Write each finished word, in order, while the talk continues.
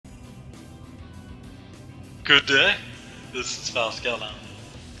Good day. This is Faust.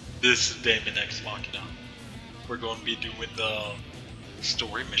 This is DaemonXMachina. We're going to be doing the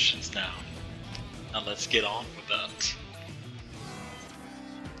story missions now. Now let's get on with that.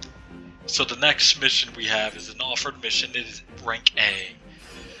 So the next mission we have is an offered mission. It is rank A.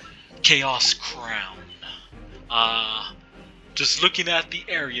 Chaos Crown. Just looking at the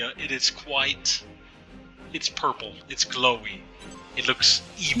area, it is quite... It's purple. It's glowy. It looks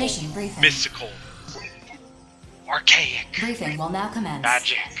evil, mystical, archaic. Briefing will now commence.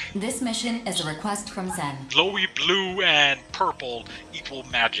 Magic. This mission is a request from Zen. Glowy blue and purple equal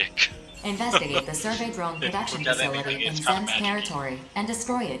magic. Investigate the survey drone production facility in Zen's territory and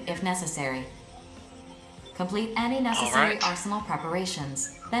destroy it if necessary. Complete any necessary arsenal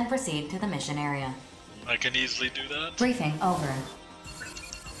preparations, then proceed to the mission area. I can easily do that. Briefing over.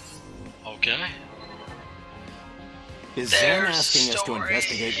 Okay. Is Zen asking us to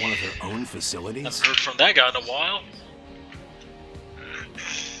investigate one of their own facilities? Haven't heard from that guy in a while.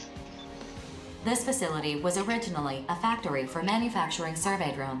 This facility was originally a factory for manufacturing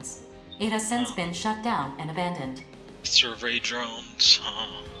survey drones. It has since been shut down and abandoned. Survey drones,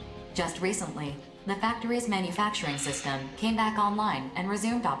 huh? Just recently, the factory's manufacturing system came back online and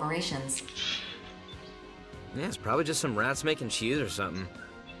resumed operations. Yeah, it's probably just some rats making cheese or something.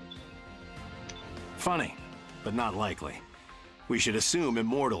 Funny, but not likely. We should assume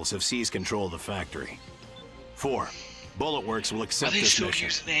Immortals have seized control of the factory. 4. Bulletworks will accept this mission. Are they still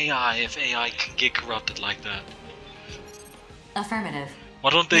using AI if AI can get corrupted like that? Affirmative. Why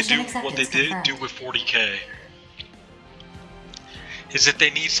don't they do what they did do with 40K? Is that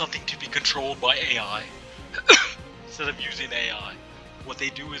they need something to be controlled by AI instead of using AI. What they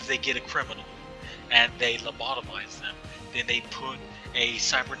do is they get a criminal and they lobotomize them. Then they put a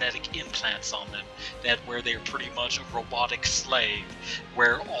cybernetic implants on them that where they're pretty much a robotic slave,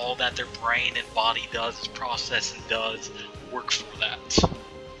 where all that their brain and body does is process and does work for that.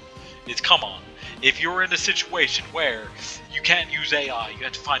 It's come on. If you're in a situation where you can't use AI, you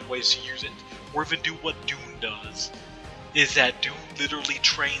have to find ways to use it, or even do what Doom does, is that Doom literally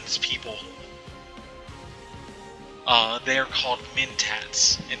trains people. They're called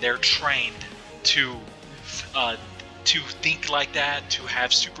mentats, and they're trained to think like that, to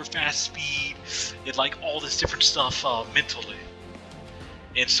have super fast speed, and like all this different stuff mentally.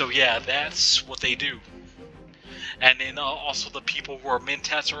 And so yeah, that's what they do. And then also the people who are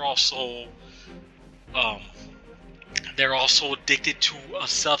mentats are also they're also addicted to a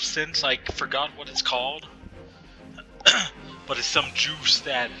substance, I forgot what it's called. But it's some juice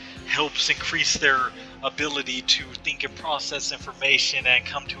that helps increase their ability to think and process information and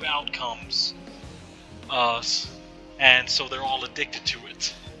come to outcomes. And so they're all addicted to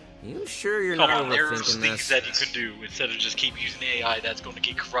it. You sure you're Come not on, there's overthinking things this? that you can do instead of just keep using AI that's going to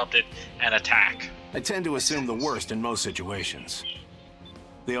get corrupted and attack. I tend to assume the worst in most situations.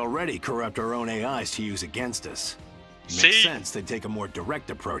 They already corrupt our own AIs to use against us. It makes sense they'd take a more direct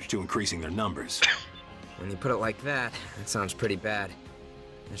approach to increasing their numbers. When you put it like that, that sounds pretty bad.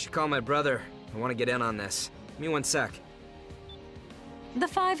 I should call my brother. I want to get in on this. Give me 1 sec. The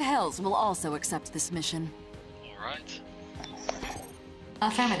 5 Hells will also accept this mission. Alright.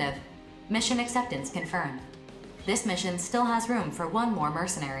 Affirmative. Mission acceptance confirmed. This mission still has room for 1 more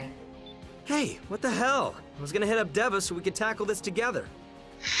mercenary. Hey, what the hell? I was gonna hit up Deva so we could tackle this together.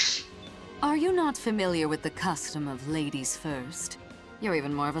 Are you not familiar with the custom of ladies first? You're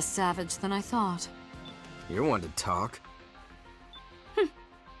even more of a savage than I thought. You're one to talk.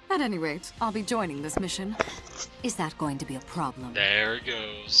 At any rate, I'll be joining this mission. Is that going to be a problem? There it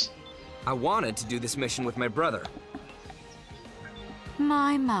goes. I wanted to do this mission with my brother.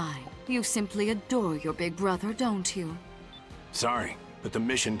 My, you simply adore your big brother, don't you? Sorry, but the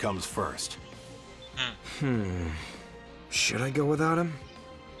mission comes first. Should I go without him?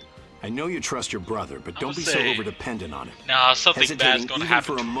 I know you trust your brother, but don't be so over-dependent on it. Nah, something bad's Hesitating gonna even happen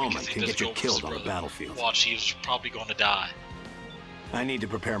for a to him moment because he can doesn't get you go with killed his on the brother. battlefield. Watch, he's probably gonna die. I need to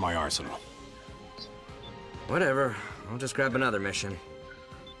prepare my arsenal. Whatever. I'll just grab another mission.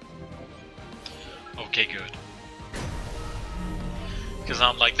 Okay, good. Because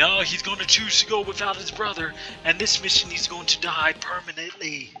I'm like, no, he's going to choose to go without his brother, and this mission he's going to die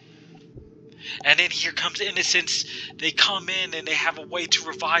permanently. And then here comes Innocence. They come in and they have a way to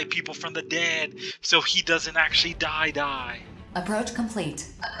revive people from the dead, so he doesn't actually die. Approach complete.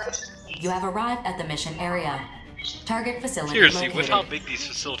 You have arrived at the mission area. Target facility Seriously, located. with how big these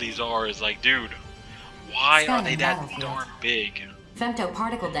facilities are, is like, dude, why are they that darn big? Femto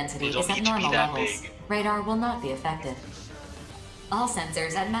particle density They don't is at need to be normal that levels. big. Radar will not be affected. All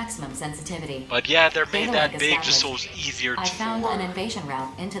sensors at maximum sensitivity. But yeah, they're made Data that link big just so established. it's easier I to found an invasion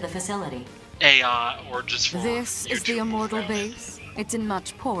route into the facility. AI or just for This is the YouTube Immortal friends. base. It's in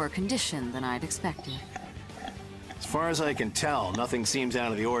much poorer condition than I'd expected. As far as I can tell, nothing seems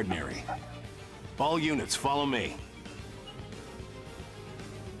out of the ordinary. All units, follow me.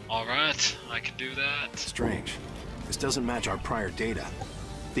 Alright, I can do that. Strange. This doesn't match our prior data.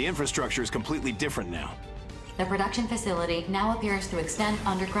 The infrastructure is completely different now. The production facility now appears to extend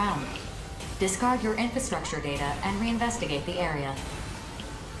underground. Discard your infrastructure data and reinvestigate the area.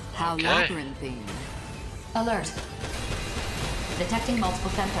 How Okay. labyrinthine. Alert. Detecting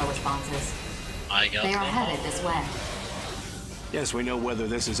multiple femto responses. I got They are them headed all. this way. Yes, we know whether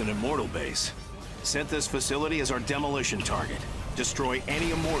this is an Immortal base. Set this facility as our demolition target. Destroy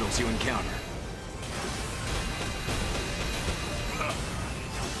any Immortals you encounter.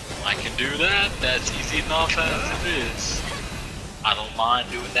 I can do that. That's easy enough as it is. I don't mind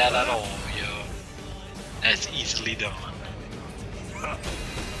doing that at all, yo. That's easily done.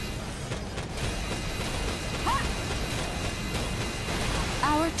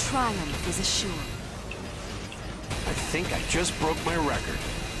 Our triumph is assured. I think I just broke my record.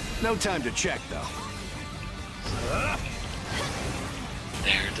 No time to check, though.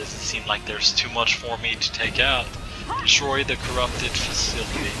 There doesn't seem like there's too much for me to take out. Destroy the corrupted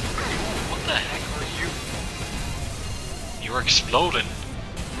facility. What the heck are you? You're exploding.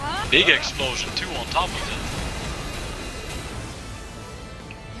 Big explosion too on top of it.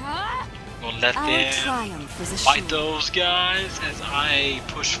 Gonna let Our them triumph is fight assured. those guys as I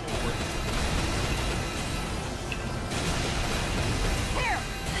push forward.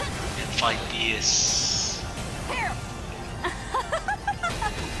 And fight this.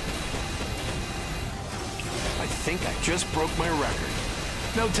 I think I just broke my record.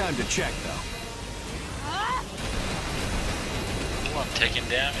 No time to check, though. Oh, I'm taking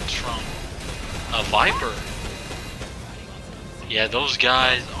damage from a Viper. Yeah, those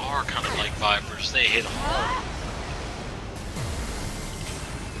guys are kind of like Vipers. They hit hard.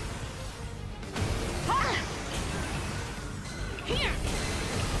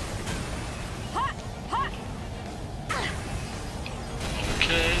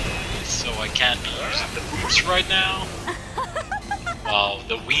 Okay, so I can't be using the boots right now. Well,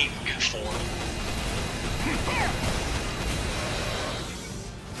 the wing form.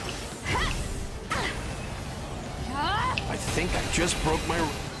 I think I just broke my...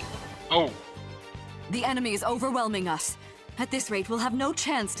 Oh, The enemy is overwhelming us. At this rate, we'll have no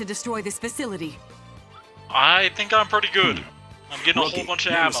chance to destroy this facility. I think I'm pretty good. I'm getting a Rookie, whole bunch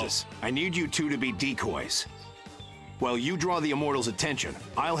of Nemesis, I need you two to be decoys. While you draw the Immortals' attention,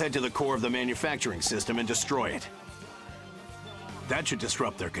 I'll head to the core of the manufacturing system and destroy it. That should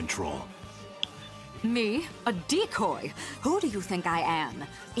disrupt their control. Me? A decoy? Who do you think I am?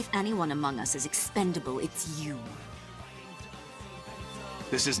 If anyone among us is expendable, it's you.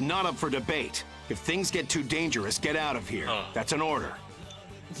 This is not up for debate. If things get too dangerous, get out of here. That's an order.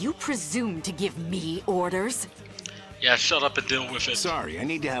 You presume to give me orders? ammo. Yeah, shut up and deal with it. Sorry, I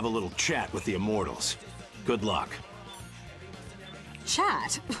need to have a little chat with the Immortals. Good luck.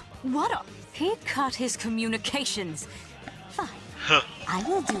 Chat? What a... He cut his communications. Fine. I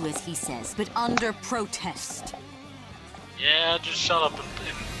will do as he says, but under protest. Yeah, just shut up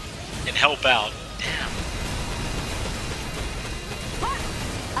and help out. Damn.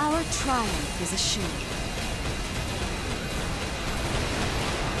 Our triumph is assured.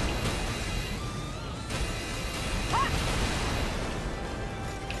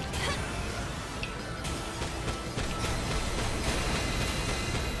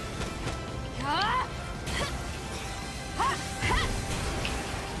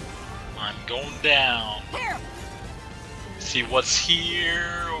 I'm going down. See what's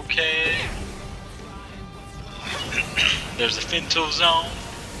here, okay. There's a Finto zone.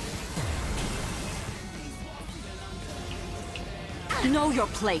 Know your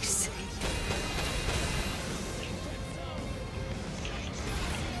place.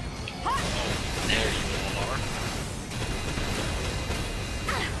 There you are.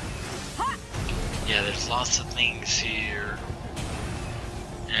 Yeah, there's lots of things here.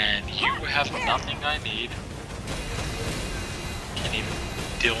 And you have nothing I need. Can't even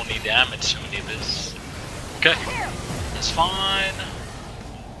deal any damage to any of this. Okay, that's fine.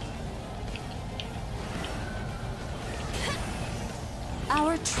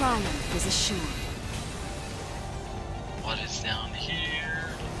 Our triumph is assured. What is down here?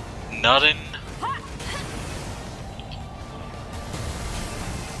 Nothing.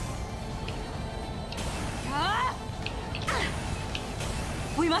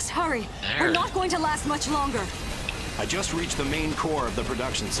 We must hurry. There. We're not going to last much longer. I just reached the main core of the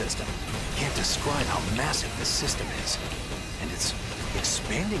production system. Can't describe how massive this system is. And it's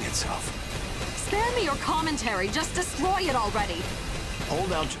expanding itself. Spare me your commentary. Just destroy it already.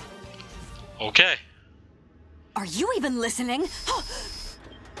 Hold out. Okay. Are you even listening?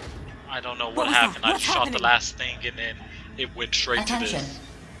 I don't know what happened. I shot the last thing and then it went straight to Attention. this.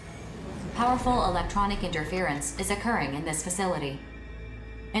 Powerful electronic interference is occurring in this facility.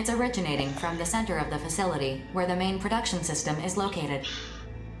 It's originating from the center of the facility, where the main production system is located.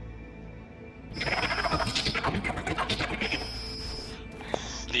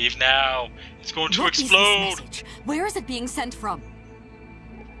 Leave now. It's going to What is this explode. message? Where is it being sent from?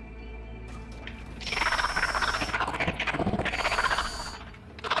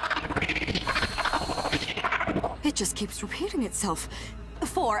 It just keeps repeating itself.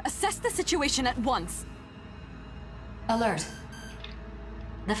 4, assess the situation at once. Alert.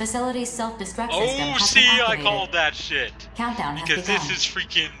 The facility's self-destruct system Oh, has see, been I activated. called that shit. Countdown has Because begun. this is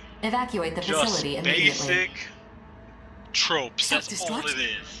freaking Evacuate the just facility immediately. basic tropes. That's all Self-destruct? it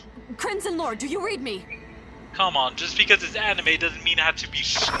is. Crimson Lord, do you read me? Come on, just because it's anime doesn't mean it has to be a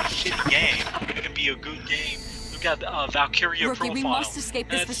shitty game. It can be a good game. Look at Valkyria Rookie, profile. we must escape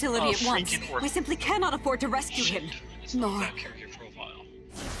this That's facility a at once. freaking We simply cannot afford to rescue him. It's not Nor. Valkyria profile.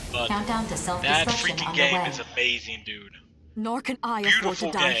 But Countdown to that self-destruction freaking underway. game is amazing, dude. Nor can I afford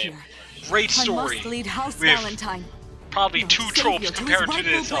Beautiful to die game. here. Great I story. must lead House With Valentine. probably No, 2 Savior tropes to his compared to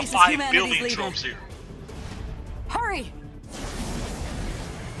rightful this place as 5 humanity's billion leader. tropes here. Hurry!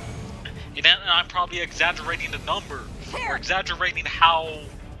 And then I'm probably exaggerating the number. Here. Or exaggerating how...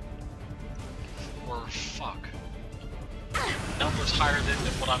 Or fuck. Numbers higher than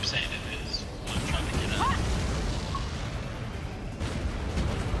what I'm saying it is. What I'm trying to get at.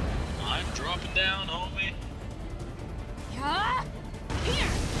 I'm dropping down, homie. Yeah. Here!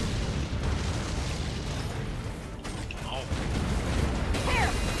 Oh.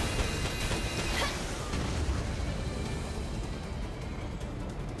 Here!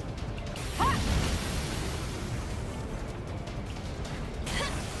 Ha!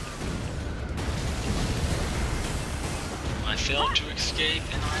 I failed to escape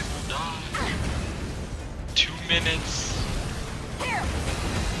and I will die. 2 minutes. Here!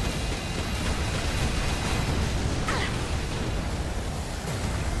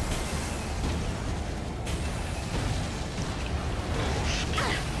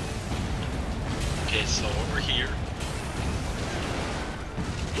 Okay, so over here.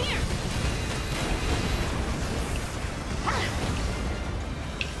 Here!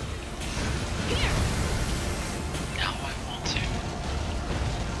 Here! Now I want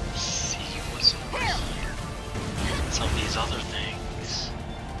to see what's over here. Some of these other things.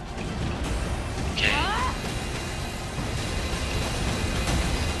 Okay.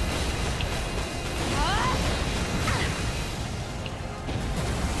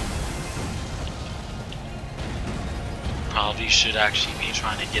 Probably should actually be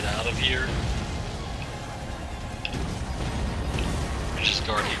trying to get out of here. Just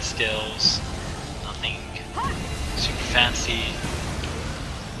guardian skills. Nothing super fancy.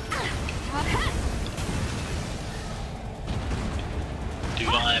 Dude,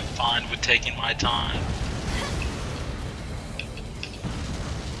 I am fine with taking my time.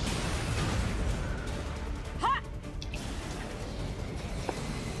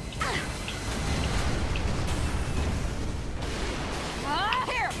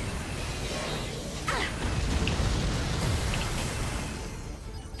 Here!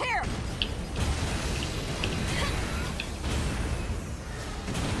 Here!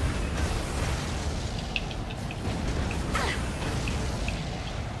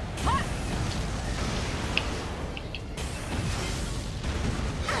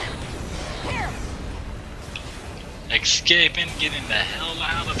 Here! Escape and getting the hell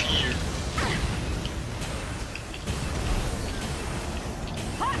out of here.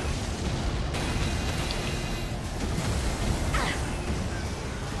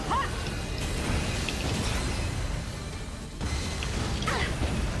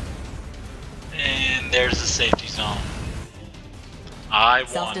 And there's the safety zone. I won.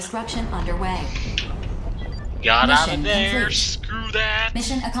 Self-destruction underway. Got out of Mission there. complete. Screw that.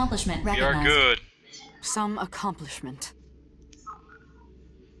 Mission accomplishment We recognized. are good. Some accomplishment.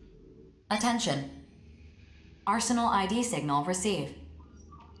 Attention. Arsenal ID signal received.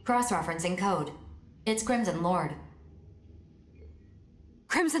 Cross-referencing code. It's Crimson Lord.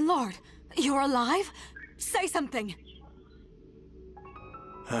 Crimson Lord, you're alive? Say something.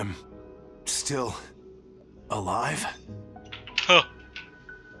 I'm still alive? Huh.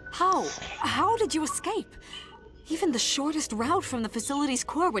 How? How did you escape? Even the shortest route from the facility's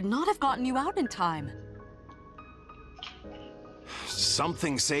core would not have gotten you out in time.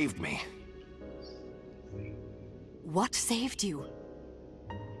 Something saved me. What saved you?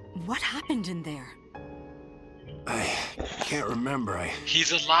 What happened in there? I can't remember.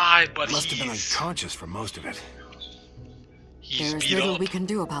 He's alive, but must have been unconscious for most of it. There's little we can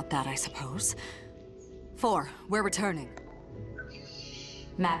do about that, I suppose. 4, we're returning.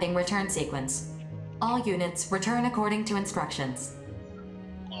 Mapping return sequence. All units return according to instructions.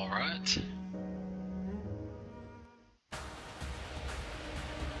 Alright.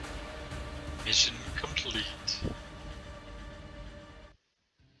 Mission complete.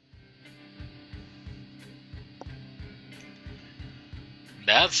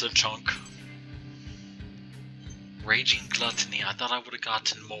 That's a chunk. Raging Gluttony. I thought I would have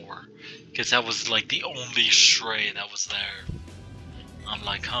gotten more. Because that was like the only stray that was there. I'm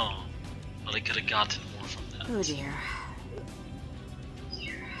like, huh. But I could have gotten more from that. Oh dear.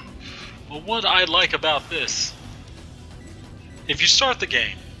 But what I like about this, if you start the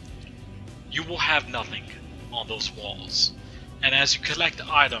game, you will have nothing on those walls. And as you collect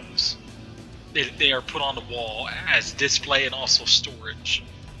items, they are put on the wall as display and also storage.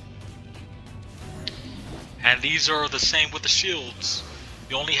 And these are the same with the shields.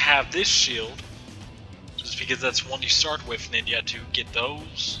 You only have this shield, just because that's one you start with, and then you have to get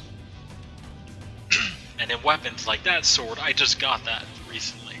those. And then weapons like that sword, I just got that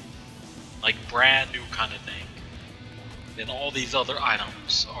recently. Like brand new kind of thing. Then all these other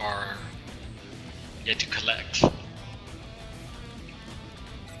items are yet to collect.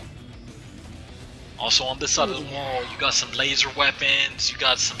 Also on this side of the wall, you got some laser weapons, you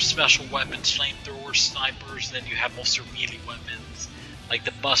got some special weapons, flamethrowers, snipers, then you have most of your melee weapons. Like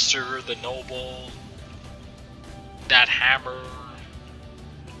the Buster, the Noble, that hammer,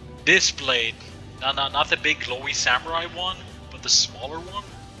 this blade, not the big glowy samurai one, but the smaller one.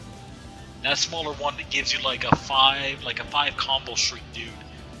 That smaller one that gives you like a 5 combo streak, dude.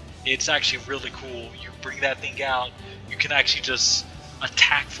 It's actually really cool. You bring that thing out, you can actually just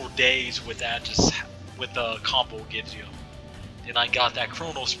attack for days with that, just with the combo it gives you. Then I got that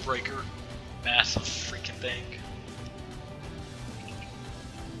Chronos Breaker, massive freaking thing.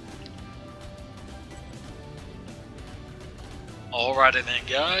 Alrighty then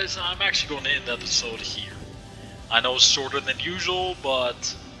guys, I'm actually going to end the episode here. I know it's shorter than usual,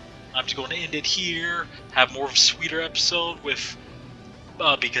 but I'm just going to end it here, have more of a sweeter episode with,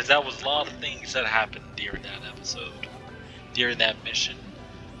 because that was a lot of things that happened during that episode, during that mission.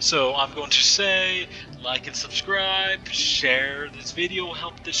 So I'm going to say, like and subscribe, share this video,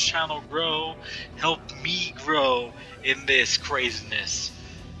 help this channel grow, help me grow in this craziness.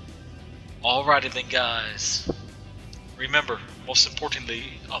 Alrighty then guys, remember, most importantly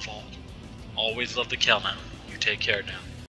of all, always love the cow now. You take care now.